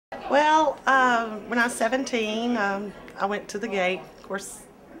Well, when I was 17, I went to the gate. Of course,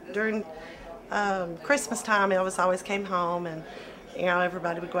 during Christmas time, Elvis always came home, and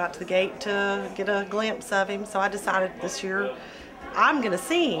everybody would go out to the gate to get a glimpse of him. So I decided this year I'm going to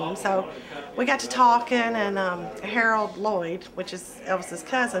see him. So we got to talking, and Harold Lloyd, which is Elvis's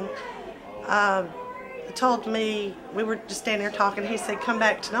cousin, told me, we were just standing there talking. He said, "Come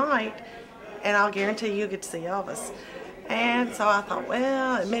back tonight, and I'll guarantee you'll get to see Elvis." And so I thought,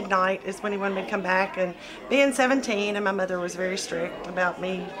 well, at midnight is when he wanted me to come back. And being 17, and my mother was very strict about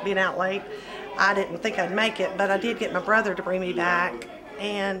me being out late, I didn't think I'd make it, but I did get my brother to bring me back.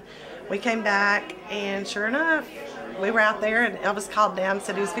 And we came back, and sure enough, we were out there, and Elvis called down and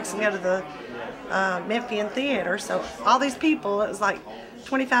said he was fixing to go to the Memphian Theater. So all these people, it was like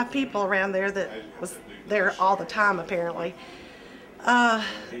 25 people around there that was there all the time apparently.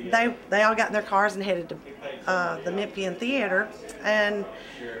 They all got in their cars and headed to the Memphian Theater. And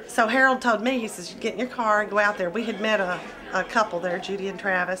so Harold told me, he says, "You get in your car and go out there." We had met a couple there, Judy and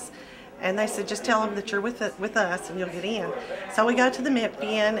Travis, and they said, "Just tell them that you're with us and you'll get in." So we go to the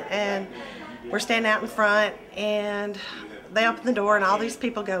Memphian, and we're standing out in front, and they open the door, and all these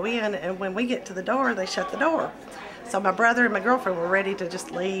people go in, and when we get to the door, they shut the door. So my brother and my girlfriend were ready to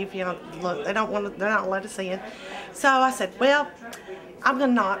just leave. Look, they're not let us in. So I said, "Well, I'm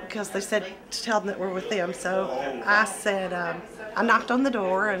gonna knock," because they said to tell them that we're with them. So I said, I knocked on the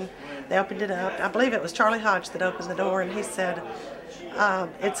door, and they opened it up. I believe it was Charlie Hodge that opened the door, and he said,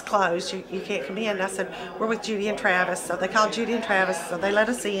 "It's closed, you can't come in." And I said, "We're with Judy and Travis." So they called Judy and Travis, so they let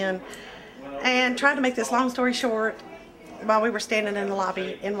us in. And tried to make this long story short, while we were standing in the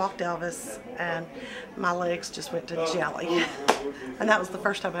lobby, in walked Elvis, and my legs just went to jelly. And that was the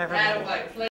first time I ever met him.